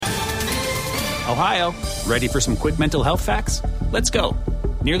Ohio, ready for some quick mental health facts? Let's go.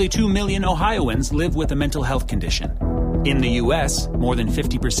 Nearly 2 million Ohioans live with a mental health condition. In the U.S., more than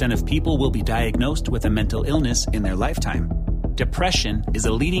 50% of people will be diagnosed with a mental illness in their lifetime. Depression is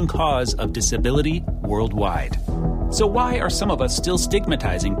a leading cause of disability worldwide. So why are some of us still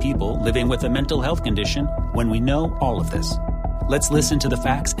stigmatizing people living with a mental health condition when we know all of this? Let's listen to the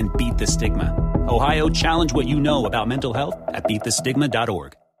facts and beat the stigma. Ohio, challenge what you know about mental health at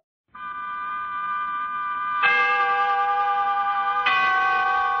beatthestigma.org.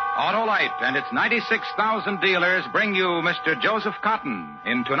 Autolite and its 96,000 dealers bring you Mr. Joseph Cotton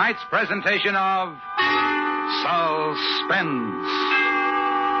in tonight's presentation of Suspense.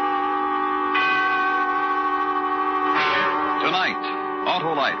 Tonight,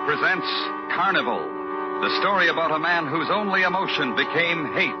 Autolite presents Carnival, the story about a man whose only emotion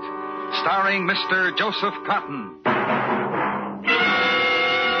became hate, starring Mr. Joseph Cotton.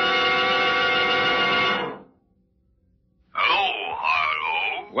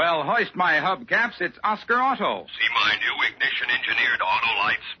 Well, hoist my hubcaps. It's Oscar Otto. See my new ignition-engineered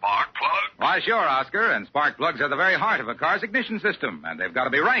Autolite spark plug? Why, sure, Oscar. And spark plugs are the very heart of a car's ignition system. And they've got to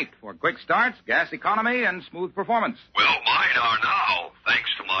be right for quick starts, gas economy, and smooth performance. Well, mine are now, thanks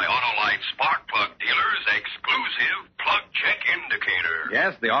to my Autolite spark plug dealer's exclusive plug check indicator.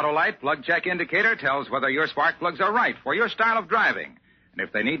 Yes, the Autolite plug check indicator tells whether your spark plugs are right for your style of driving. And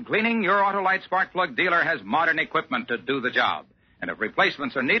if they need cleaning, your Autolite spark plug dealer has modern equipment to do the job. And if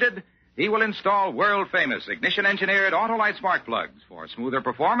replacements are needed, he will install world-famous ignition-engineered Autolite spark plugs for smoother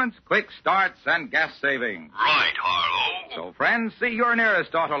performance, quick starts, and gas saving. Right, Harlow. So, friends, see your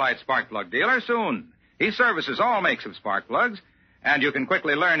nearest Autolite spark plug dealer soon. He services all makes of spark plugs, and you can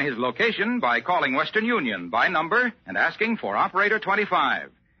quickly learn his location by calling Western Union by number and asking for Operator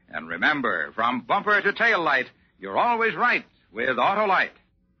 25. And remember, from bumper to tail light, you're always right with Autolite.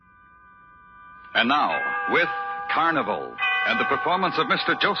 And now, with Carnival and the performance of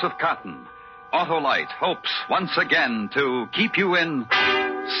Mr. Joseph Cotton, Autolite hopes once again to keep you in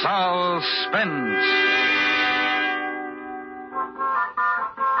suspense.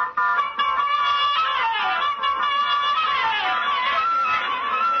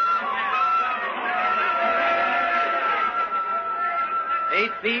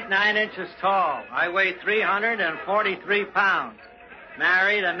 Eight feet, 9 inches tall. I weigh 343 pounds.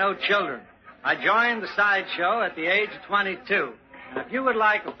 Married and no children. I joined the sideshow at the age of 22. And if you would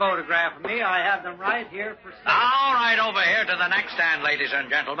like a photograph of me, I have them right here for sale. All right, over here to the next stand, ladies and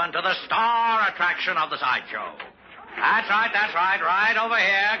gentlemen, to the star attraction of the sideshow. That's right. Right over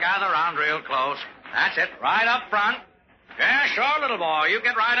here. Gather around real close. That's it, right up front. Yeah, sure, little boy. You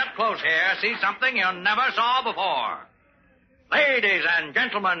get right up close here. See something you never saw before. Ladies and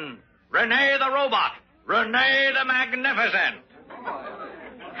gentlemen, Rene the Robot. Rene the Magnificent.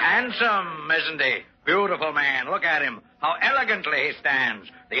 Handsome, isn't he? Beautiful man. Look at him. How elegantly he stands.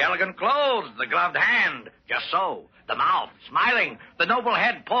 The elegant clothes, the gloved hand. Just so. The mouth, smiling. The noble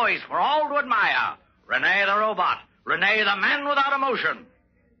head poised for all to admire. Rene the Robot. Rene the man without emotion.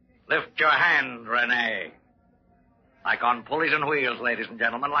 Lift your hand, Rene. Like on pulleys and wheels, ladies and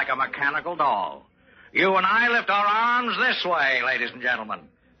gentlemen, like a mechanical doll. You and I lift our arms this way, ladies and gentlemen.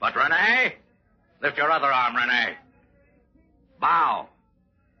 But Rene, lift your other arm, Rene. Bow.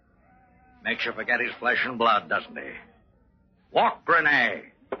 Makes you forget his flesh and blood, doesn't he? Walk, Rene.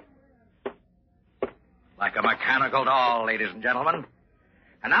 Like a mechanical doll, ladies and gentlemen.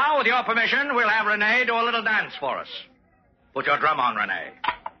 And now, with your permission, we'll have Rene do a little dance for us. Put your drum on, Rene.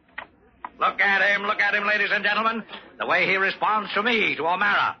 Look at him, ladies and gentlemen. The way he responds to me, to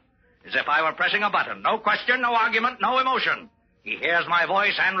O'Mara. As if I were pressing a button. No question, no argument, no emotion. He hears my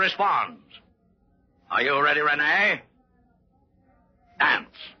voice and responds. Are you ready, Rene? Dance.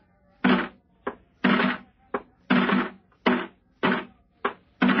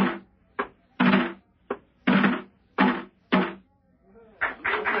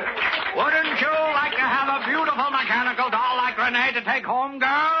 Wouldn't you like to have a beautiful mechanical doll like Rene to take home,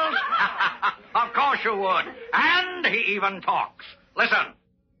 girls? Of course you would. And he even talks. Listen.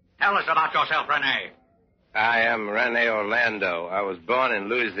 Tell us about yourself, Rene. I am Rene Orlando. I was born in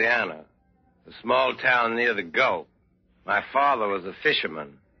Louisiana, a small town near the Gulf. My father was a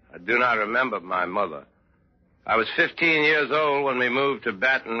fisherman. I do not remember my mother. I was 15 years old when we moved to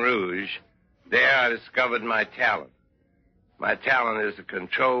Baton Rouge. There I discovered my talent. My talent is to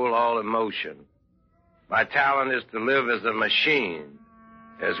control all emotion. My talent is to live as a machine,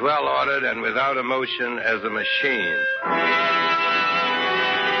 as well ordered and without emotion as a machine.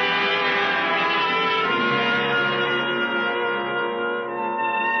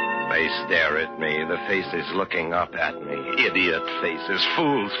 They stare at me, the faces looking up at me, idiot faces,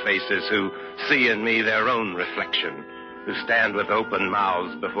 fools' faces who see in me their own reflection, who stand with open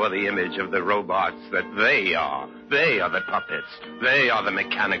mouths before the image of the robots that they are. They are the puppets. They are the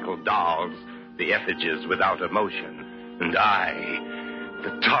mechanical dolls, the effigies without emotion. And I,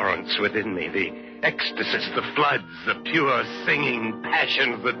 the torrents within me, the ecstasies, the floods, the pure singing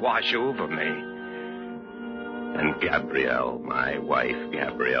passions that wash over me. And Gabrielle, my wife,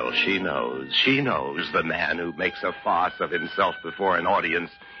 Gabrielle, she knows the man who makes a farce of himself before an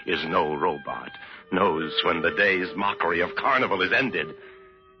audience is no robot, knows when the day's mockery of carnival is ended.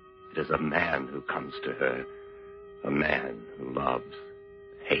 It is a man who comes to her, a man who loves,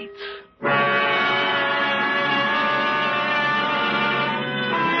 hates.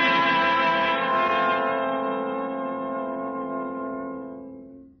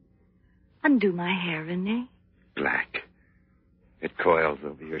 Undo my hair, Renee. Black. It coils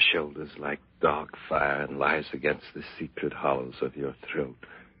over your shoulders like dog fire and lies against the secret hollows of your throat.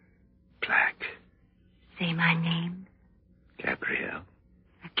 Black. Say my name. Gabrielle.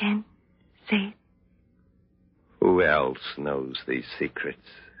 Again. Say it. Who else knows these secrets?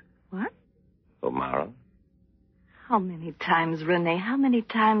 What? O'Mara? How many times, Renee? How many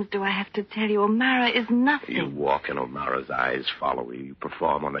times do I have to tell you O'Mara is nothing? You walk and O'Mara's eyes follow you. You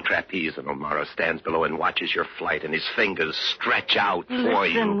perform on the trapeze and O'Mara stands below and watches your flight and his fingers stretch out for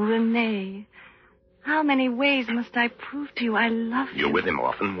you. Listen, Renee. How many ways must I prove to you I love you? You're with him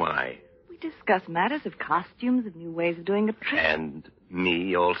often. Why? We discuss matters of costumes, of new ways of doing the trick. And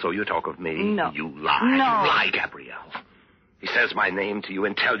me also? You talk of me? No. You lie. No. You lie, Gabrielle. He says my name to you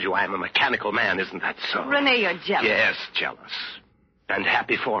and tells you I'm a mechanical man. Isn't that so? Renee, you're jealous. Yes, jealous. And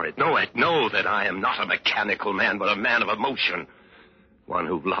happy for it. Know that I am not a mechanical man, but a man of emotion. One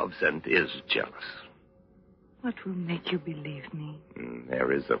who loves and is jealous. What will make you believe me?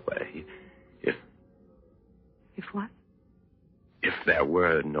 There is a way. If what? If there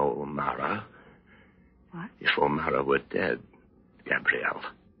were no O'Mara. What? If O'Mara were dead, Gabrielle.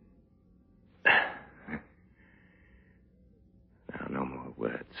 Now, no more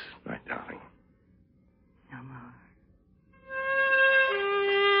words, my darling. No more.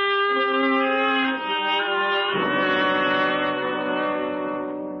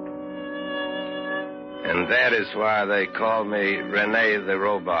 And that is why they call me Renee the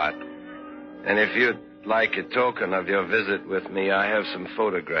Robot. And if you'd like a token of your visit with me, I have some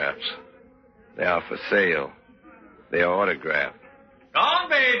photographs. They are for sale. They are autographed. Don't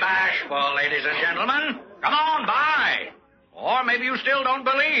be bashful, ladies and gentlemen. Come on, buy. Or maybe you still don't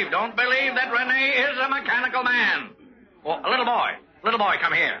believe. Don't believe that Renee is a mechanical man. Oh, little boy,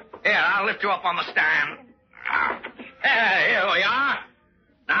 come here. Here, I'll lift you up on the stand. Here we are.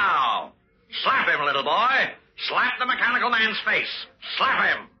 Now, slap him, little boy. Slap the mechanical man's face.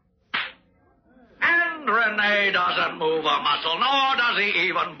 Slap him. And Renee doesn't move a muscle, nor does he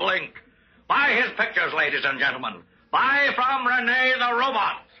even blink. Buy his pictures, ladies and gentlemen. Buy from Renee the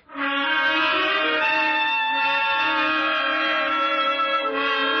Robot.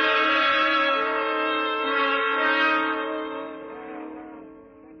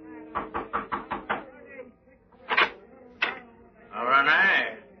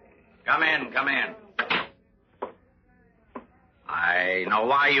 Renee, come in. I know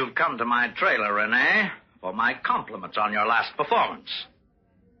why you've come to my trailer, Renee. For my compliments on your last performance.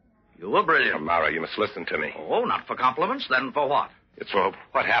 You were brilliant. O'Mara, you must listen to me. Oh, not for compliments, then for what? It's for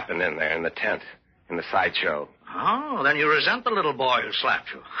what happened in there in the tent, in the sideshow. Oh, then you resent the little boy who slapped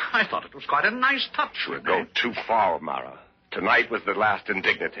you. I thought it was quite a nice touch, You Renee. go too far, O'Mara. Tonight was the last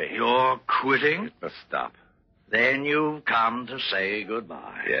indignity. You're quitting? It must stop. Then you've come to say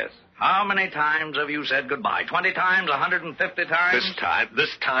goodbye. Yes. How many times have you said goodbye? 20 times? 150 times?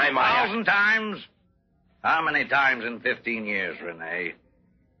 This time I... 1,000 times? How many times in 15 years, Renee?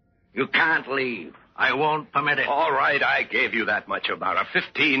 You can't leave. I won't permit it. All right, I gave you that much, O'Mara.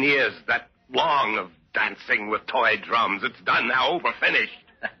 15 years, that long of dancing with toy drums. It's done now, over, finished.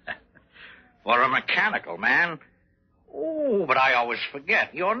 For a mechanical man? Oh, but I always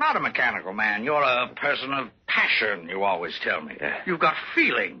forget. You're not a mechanical man. You're a person of passion, you always tell me. Yeah. You've got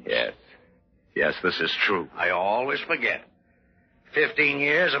feelings. Yes. Yes, this is true. I always forget. 15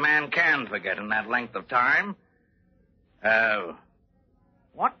 years a man can forget in that length of time.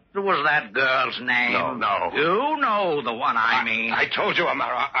 What was that girl's name? No. You know the one I mean. I told you,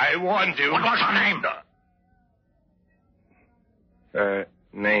 O'Mara. I warned you. What was her name? Her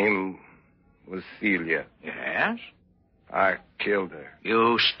name was Celia. Yes? I killed her.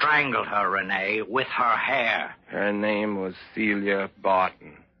 You strangled her, Renee, with her hair. Her name was Celia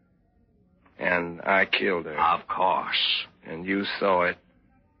Barton. And I killed her. Of course. And you saw it.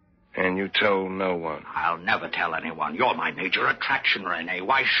 And you told no one? I'll never tell anyone. You're my major attraction, Rene.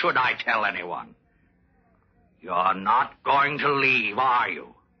 Why should I tell anyone? You're not going to leave, are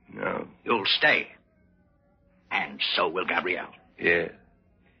you? No. You'll stay. And so will Gabrielle. Yeah.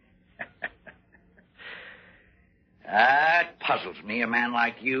 That puzzles me, a man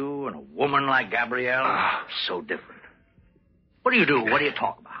like you and a woman like Gabrielle. So different. What do you do? What do you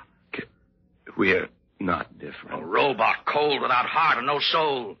talk about? We're not different. A robot, cold, without heart and no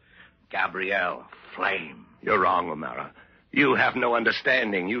soul. Gabrielle, flame. You're wrong, O'Mara. You have no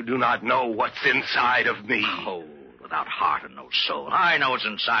understanding. You do not know what's inside of me. Cold, without heart and no soul. I know what's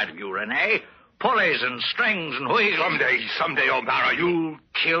inside of you, Rene. Pulleys and strings and wheels. Someday, O'Mara, you'll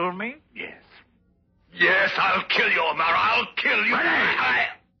kill me? Yes. Yes, I'll kill you, O'Mara. I'll kill you.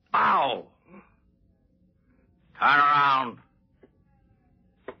 Ow. Turn around.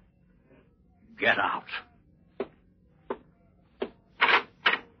 Get out.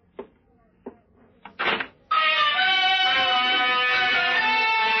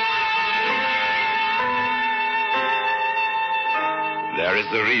 There is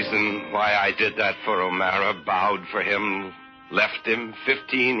the reason why I did that for O'Mara, bowed for him, left him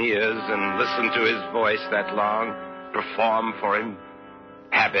 15 years and listened to his voice that long, perform for him.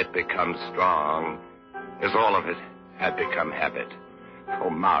 Habit becomes strong, as all of it had become habit.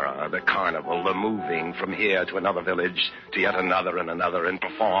 O'Mara, the carnival, the moving from here to another village, to yet another and another, and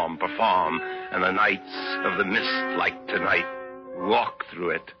perform, and the nights of the mist like tonight, walk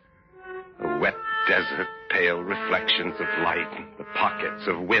through it. A wet desert, pale reflections of light, the pockets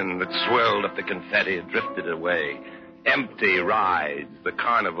of wind that swirled up the confetti and drifted away. Empty rides, the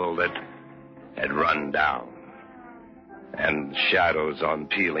carnival that had run down. And shadows on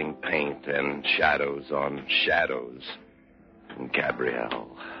peeling paint, and shadows on shadows. And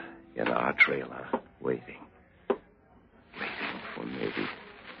Gabrielle in our trailer, waiting for me.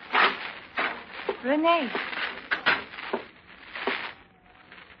 Rene.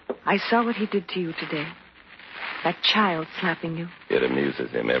 I saw what he did to you today. That child slapping you. It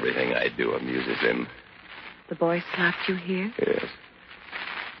amuses him. Everything I do amuses him. The boy slapped you here? Yes.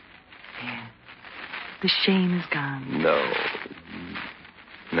 There. The shame is gone. No.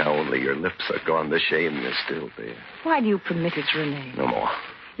 Now only your lips are gone. The shame is still there. Why do you permit it, Rene? No more.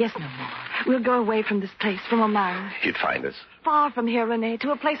 Yes, no more. We'll go away from this place, from O'Mara. He'd find us. Far from here, Rene,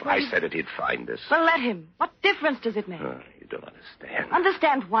 to a place where I said it, he'd find us. Well, let him. What difference does it make? You don't understand.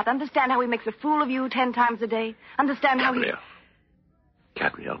 Understand what? Understand how he makes a fool of you 10 times a day? Understand Gabrielle. how he...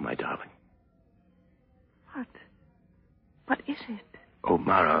 Gabrielle, my darling. What? What is it?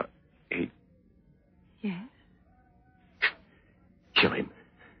 O'Mara, he... Yes? Kill him.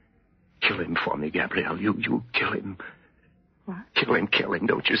 Kill him for me, Gabrielle. You kill him. What? Kill him.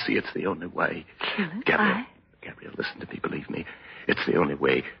 Don't you see it's the only way? Kill him? Gabrielle, listen to me. Believe me. It's the only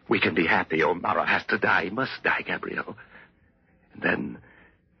way we can be happy. O'Mara has to die. He must die, Gabrielle. And then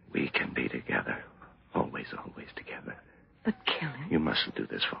we can be together. Always together. But kill him? You mustn't do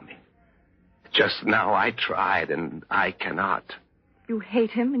this for me. Just now I tried, and I cannot. You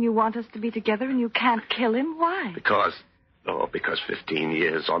hate him, and you want us to be together, and you can't kill him? Why? Because 15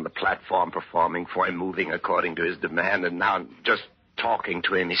 years on the platform performing for him, moving according to his demand, and now just talking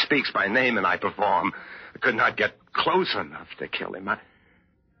to him. He speaks my name, and I perform. I could not get close enough to kill him.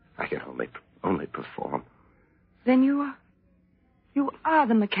 I can only perform. Then you are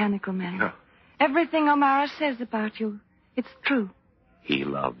the mechanical man. No. Everything O'Mara says about you, it's true. He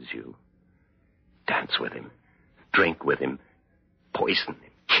loves you. Dance with him. Drink with him. Poison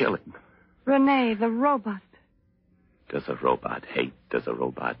him. Kill him. Rene, the robot. Does a robot hate? Does a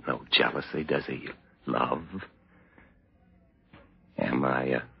robot know jealousy? Does he love? Am I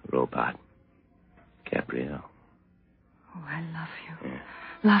a robot, Gabrielle? Oh, I love you. Yeah.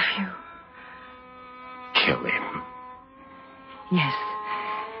 Love you. Kill him. Yes.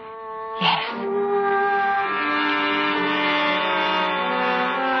 Yes.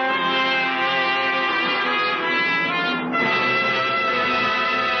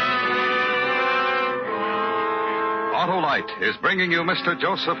 Autolite is bringing you Mr.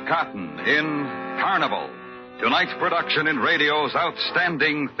 Joseph Cotton in Carnival. Tonight's production in radio's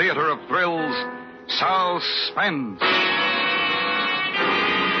outstanding theater of thrills, Suspense.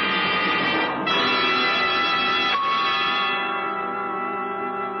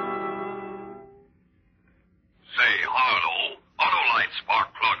 Say, Harlow, Autolite spark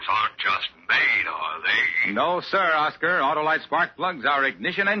plugs aren't just made, are they? No, sir, Oscar. Autolite spark plugs are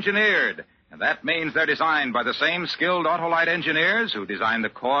ignition engineered. And that means they're designed by the same skilled Autolite engineers who design the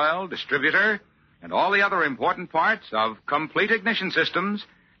coil, distributor, and all the other important parts of complete ignition systems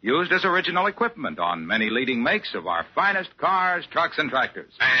used as original equipment on many leading makes of our finest cars, trucks, and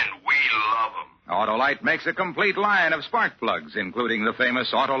tractors. And we love 'em. Autolite makes a complete line of spark plugs, including the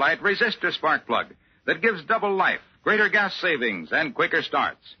famous Autolite resistor spark plug that gives double life, greater gas savings, and quicker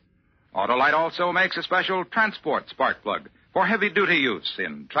starts. Autolite also makes a special transport spark plug for heavy-duty use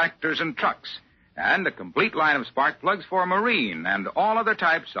in tractors and trucks, and a complete line of spark plugs for marine and all other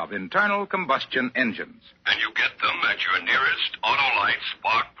types of internal combustion engines. And you get them at your nearest Autolite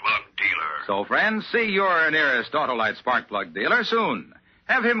spark plug dealer. So, friends, see your nearest Autolite spark plug dealer soon.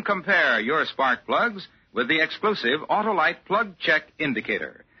 Have him compare your spark plugs with the exclusive Autolite Plug Check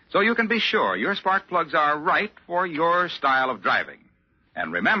Indicator, so you can be sure your spark plugs are right for your style of driving.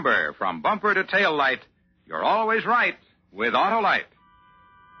 And remember, from bumper to tail light, you're always right with Autolite.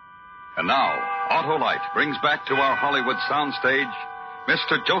 And now, Autolite brings back to our Hollywood soundstage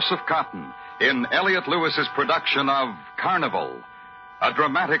Mr. Joseph Cotton in Elliot Lewis's production of Carnival, a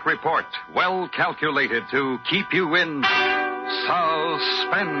dramatic report well calculated to keep you in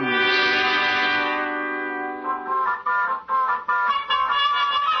suspense.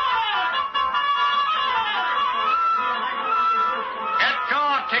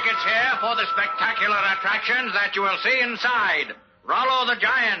 Tickets here for the spectacular attractions that you will see inside. Rollo the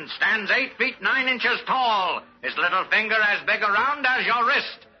Giant stands 8 feet 9 inches tall, his little finger as big around as your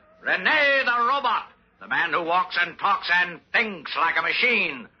wrist. Rene the Robot, the man who walks and talks and thinks like a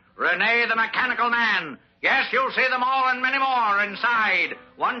machine. Rene the Mechanical Man. Yes, you'll see them all and many more inside.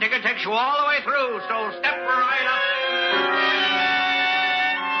 One ticket takes you all the way through, so step right up.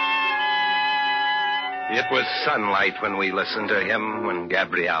 It was sunlight when we listened to him, when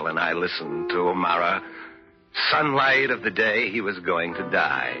Gabrielle and I listened to O'Mara. Sunlight of the day he was going to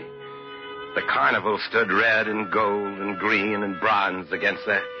die. The carnival stood red and gold and green and bronze against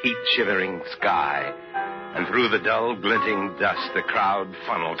the heat-shivering sky. And through the dull, glinting dust, the crowd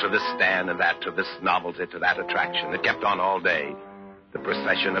funneled to this stand and that, to this novelty, to that attraction. It kept on all day. The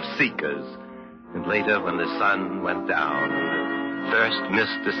procession of seekers. And later, when the sun went down, and the first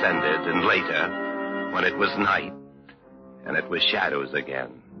mist descended, and later, when it was night, and it was shadows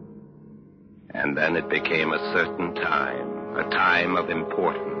again. And then it became a certain time, a time of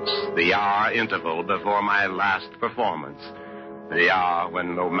importance, the hour interval before my last performance, the hour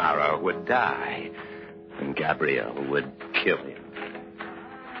when O'Mara would die, and Gabrielle would kill him.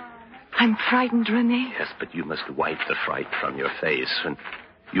 I'm frightened, Rene. Yes, but you must wipe the fright from your face. When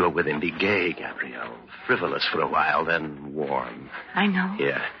you're with him, be gay, Gabrielle. Frivolous for a while, then warm. I know.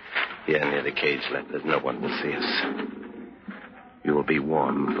 Here near the cage, that no one will see us. You will be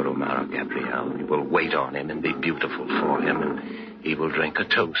warm for O'Mara, Gabrielle. You will wait on him and be beautiful for him, and he will drink a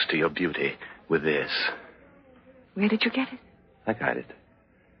toast to your beauty with this. Where did you get it? I got it.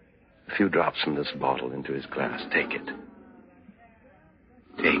 A few drops from this bottle into his glass. Take it.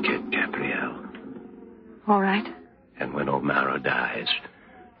 Take it, Gabrielle. All right. And when O'Mara dies,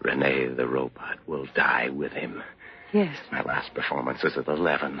 Rene the Robot will die with him. Yes. My last performance is at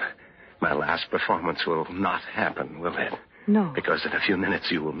 11. My last performance will not happen, will it? No. Because in a few minutes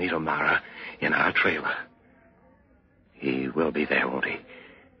you will meet O'Mara in our trailer. He will be there, won't he?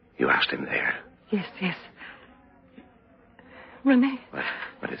 You asked him there. Yes, yes. Rene.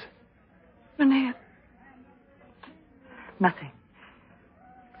 What is it? Rene. Nothing.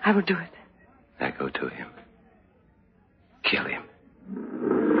 I will do it. Now go to him. Kill him.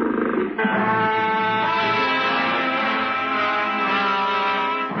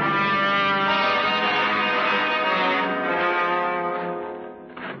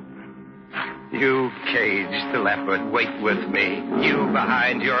 You caged leopard, wait with me. You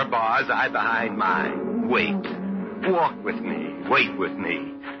behind your bars, I behind mine. Wait. Walk with me. Wait with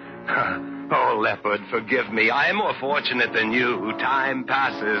me. Oh, leopard, forgive me. I am more fortunate than you. Time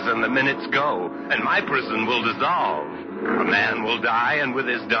passes and the minutes go, and my prison will dissolve. A man will die, and with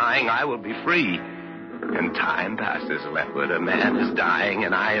his dying, I will be free. And time passes, leopard. A man is dying,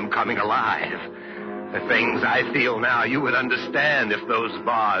 and I am coming alive. The things I feel now, you would understand if those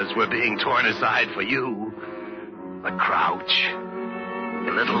bars were being torn aside for you. But crouch.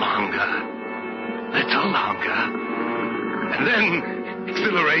 A little longer. Little longer. And then,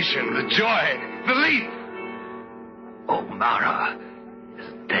 exhilaration, the joy, the leap. O'Mara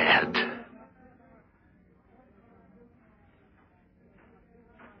is dead.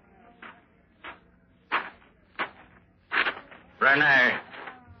 Rene.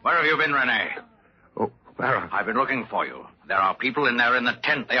 Where have you been, Rene? O'Mara. I've been looking for you. There are people in there in the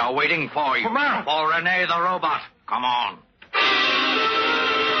tent. They are waiting for you. O'Mara! For Rene the Robot. Come on.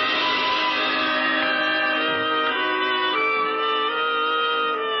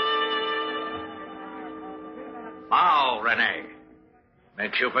 Now, Rene.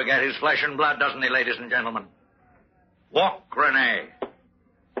 Makes you forget his flesh and blood, doesn't he, ladies and gentlemen? Walk, Rene.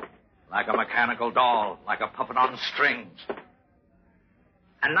 Like a mechanical doll, like a puppet on strings.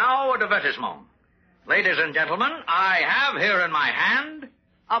 And now a divertissement. Ladies and gentlemen, I have here in my hand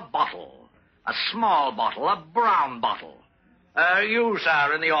a bottle. A small bottle, a brown bottle. You,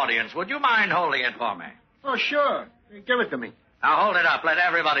 sir, in the audience, would you mind holding it for me? Oh, sure. Give it to me. Now hold it up. Let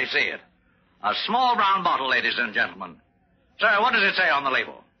everybody see it. A small brown bottle, ladies and gentlemen. Sir, what does it say on the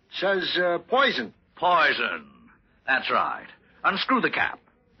label? It says poison. Poison. That's right. Unscrew the cap.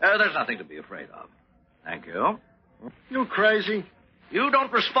 There's nothing to be afraid of. Thank you. You crazy? You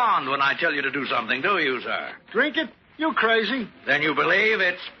don't respond when I tell you to do something, do you, sir? Drink it? You crazy? Then you believe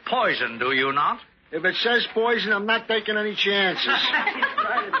it's poison, do you not? If it says poison, I'm not taking any chances.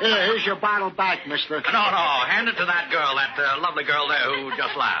 Here's your bottle back, mister. No, hand it to that girl, that lovely girl there who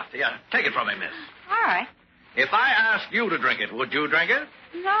just laughed. Yeah, take it from me, miss. All right. If I asked you to drink it, would you drink it?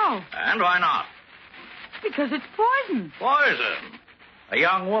 No, And why not? because it's poison. Poison. A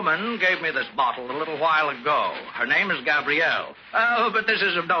young woman gave me this bottle a little while ago. Her name is Gabrielle. Oh, but this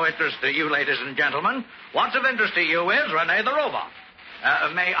is of no interest to you, ladies and gentlemen. What's of interest to you is Rene the robot.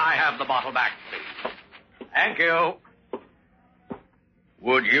 May I have the bottle back, please? Thank you.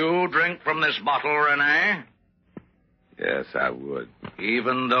 Would you drink from this bottle, Rene? Yes, I would.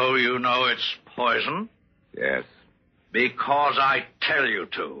 Even though you know it's poison? Yes. Because I tell you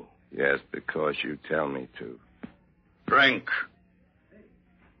to. Yes, because you tell me to. Drink.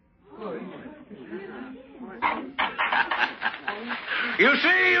 You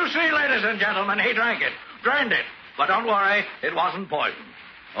see, ladies and gentlemen, he drank it. Drained it. But don't worry, it wasn't poison.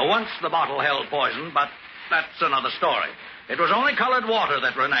 Once the bottle held poison, but that's another story. It was only colored water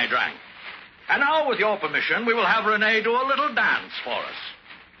that Rene drank. And now, with your permission, we will have Rene do a little dance for us.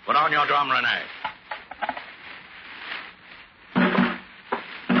 Put on your drum, Rene.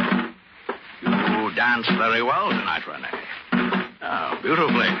 You danced very well tonight, Rene. Oh,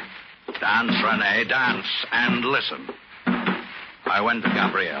 beautifully. Dance, Rene, dance, and listen. I went to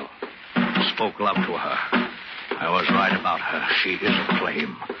Gabrielle, spoke love to her. I was right about her. She is a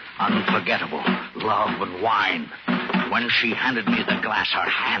flame, unforgettable, love and wine. When she handed me the glass, her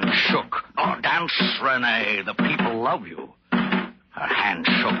hand shook. Oh, dance, Rene, the people love you. Her hand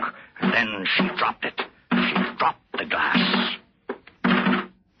shook, and then she dropped it. She dropped the glass.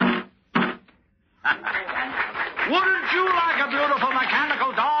 Wouldn't you like a beautiful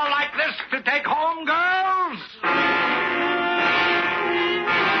mechanical doll like this to take home, girls?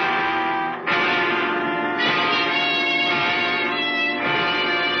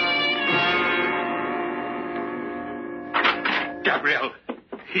 Gabrielle,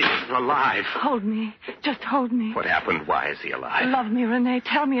 he's alive. Hold me. Just hold me. What happened? Why is he alive? Love me, Rene.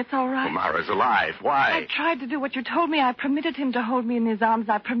 Tell me it's all right. Omara's alive. Why? I tried to do what you told me. I permitted him to hold me in his arms.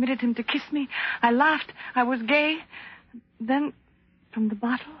 I permitted him to kiss me. I laughed. I was gay. Then, from the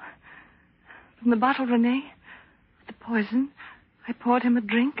bottle, Rene, the poison, I poured him a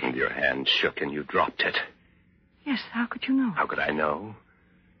drink. And your hand shook and you dropped it. Yes, how could you know? How could I know?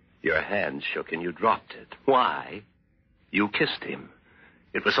 Your hand shook and you dropped it. Why? You kissed him.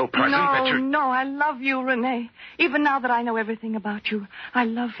 It was so pleasant that you... No, I love you, Rene. Even now that I know everything about you, I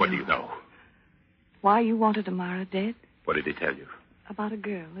love you. What do you know? Why you wanted Omara dead? What did he tell you? About a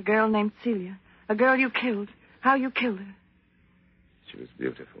girl named Celia. A girl you killed. How you killed her. She was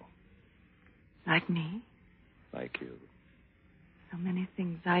beautiful. Like me? Like you. So many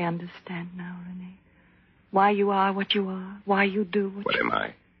things I understand now, Rene. Why you are what you are. Why you do What am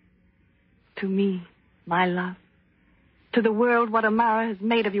I? To me, my love. To the world, what Omara has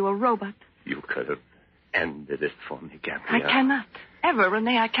made of you, a robot. You could have ended it for me, Gabrielle. I cannot. Ever,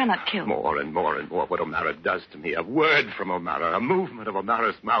 Rene, I cannot kill. More and more and more what Omara does to me. A word from Omara, a movement of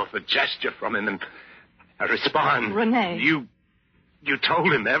Omara's mouth, a gesture from him, and I respond. Rene. You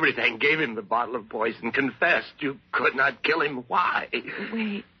told him everything, gave him the bottle of poison, confessed you could not kill him. Why?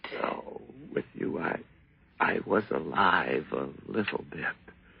 Wait. Oh, with you, I was alive a little bit.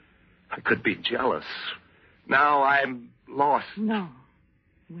 I could be jealous. Now I'm lost. No.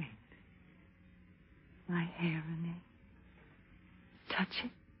 Wait. My hair, Rene. Touch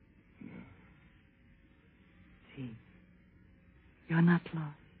it. See. You're not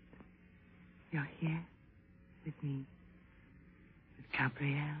lost. You're here with me. With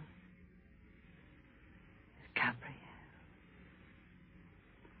Gabrielle. With Gabrielle.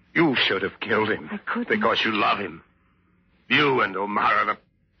 You should have killed him. I couldn't. Because you love him. You and Omara, the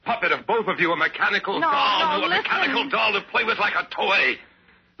puppet of both of you, a mechanical doll. No, a mechanical doll to play with like a toy.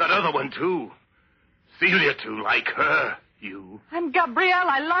 That other one, too. Celia, too, like her. You. I'm Gabrielle.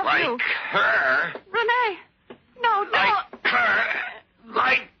 I love you. Like her? Rene. No, Like her.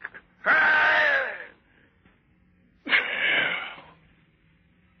 like her.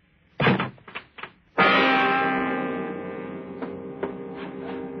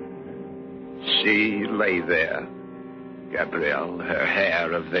 She lay there, Gabrielle, her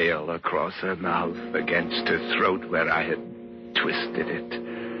hair a veil across her mouth, against her throat where I had twisted it.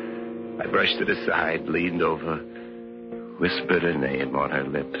 I brushed it aside, leaned over, whispered her name on her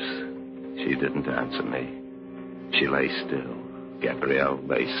lips. She didn't answer me. She lay still. Gabrielle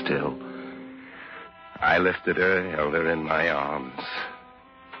lay still. I lifted her, held her in my arms.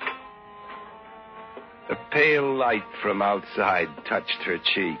 The pale light from outside touched her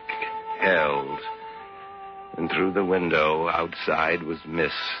cheek, held. And through the window outside was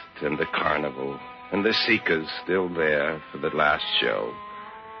mist and the carnival, and the seekers still there for the last show.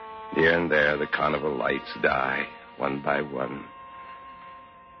 Here and there the carnival lights die, one by one.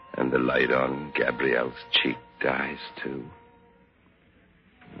 And the light on Gabrielle's cheek dies, too.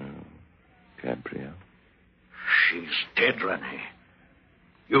 Oh, Gabrielle. She's dead, Rene.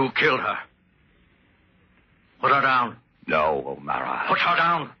 You killed her. Put her down. No, O'Mara. Put her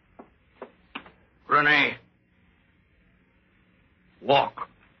down. Rene. Walk.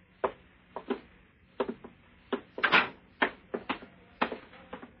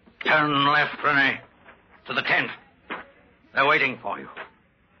 Turn left, Rene. To the tent. They're waiting for you.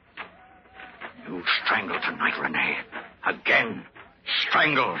 You strangled tonight, Rene. Again.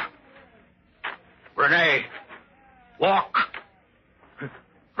 Strangled. Rene. Walk.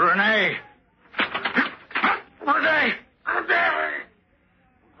 Rene. Rene.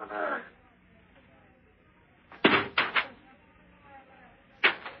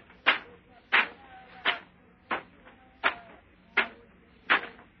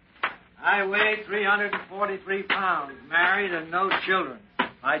 I weigh 343 pounds, married and no children.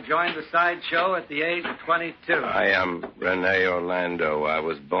 I joined the sideshow at the age of 22. I am Rene Orlando. I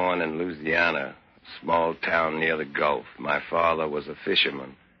was born in Louisiana, a small town near the Gulf. My father was a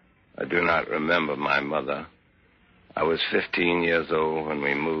fisherman. I do not remember my mother. I was 15 years old when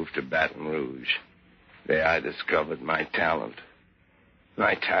we moved to Baton Rouge. There I discovered my talent.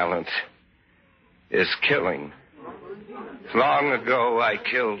 My talent is killing. Long ago, I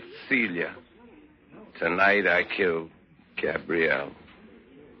killed Celia. Tonight, I killed Gabrielle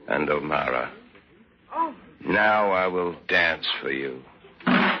and O'Mara. Now I will dance for you.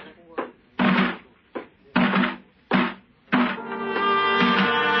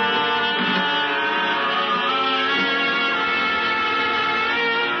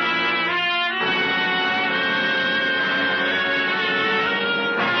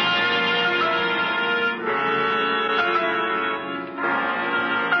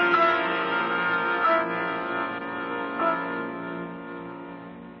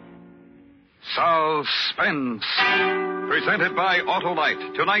 Suspense. Presented by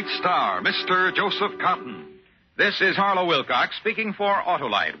Autolite. Tonight's star, Mr. Joseph Cotton. This is Harlow Wilcox speaking for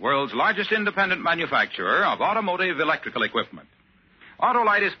Autolite, world's largest independent manufacturer of automotive electrical equipment.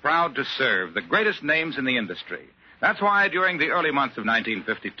 Autolite is proud to serve the greatest names in the industry. That's why during the early months of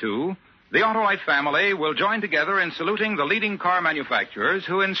 1952, the Autolite family will join together in saluting the leading car manufacturers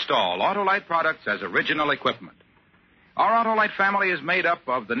who install Autolite products as original equipment. Our Autolite family is made up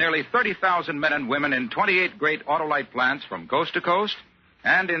of the nearly 30,000 men and women in 28 great Autolite plants from coast to coast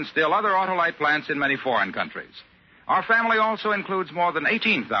and in still other Autolite plants in many foreign countries. Our family also includes more than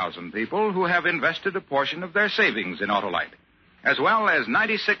 18,000 people who have invested a portion of their savings in Autolite, as well as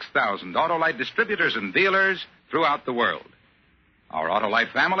 96,000 Autolite distributors and dealers throughout the world. Our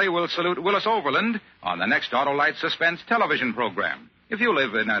Autolite family will salute Willis Overland on the next Autolite Suspense television program. If you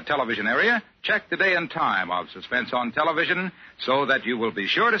live in a television area, check the day and time of Suspense on television so that you will be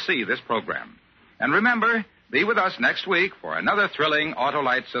sure to see this program. And remember, be with us next week for another thrilling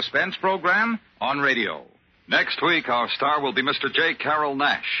Autolite Suspense program on radio. Next week, our star will be Mr. J. Carroll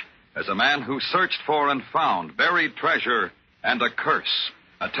Nash, as a man who searched for and found buried treasure and a curse,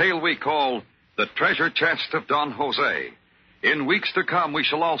 a tale we call The Treasure Chest of Don Jose. In weeks to come, we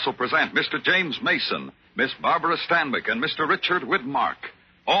shall also present Mr. James Mason, Miss Barbara Stanwyck, and Mr. Richard Widmark,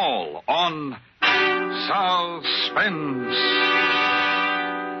 all on Suspense.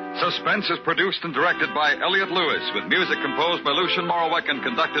 Suspense is produced and directed by Elliot Lewis, with music composed by Lucien Moraweck and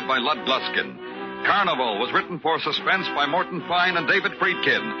conducted by Lud Gluskin. Carnival was written for Suspense by Morton Fine and David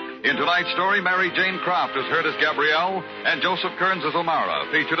Friedkin. In tonight's story, Mary Jane Croft is heard as Gabrielle, and Joseph Kearns as O'Mara.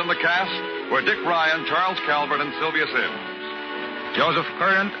 Featured in the cast were Dick Ryan, Charles Calvert, and Sylvia Sims. Joseph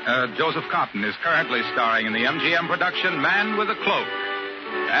Cotton is currently starring in the MGM production Man with a Cloak.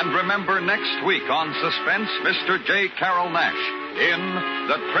 And remember, next week on Suspense, Mr. J. Carroll Nash in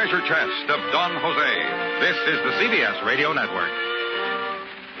The Treasure Chest of Don Jose. This is the CBS Radio Network.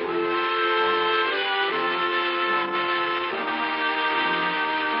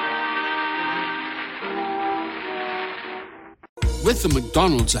 with the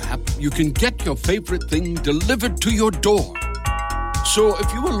McDonald's app, you can get your favorite thing delivered to your door. So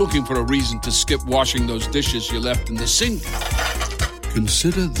if you were looking for a reason to skip washing those dishes you left in the sink,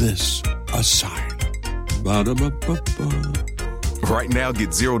 consider this a sign. Ba-da-ba-ba-ba. Right now, get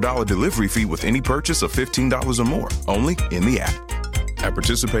 $0 delivery fee with any purchase of $15 or more, only in the app. At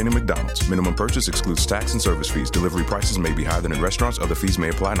participating McDonald's, minimum purchase excludes tax and service fees. Delivery prices may be higher than in restaurants. Other fees may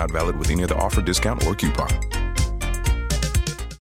apply, not valid with any other offer, discount, or coupon.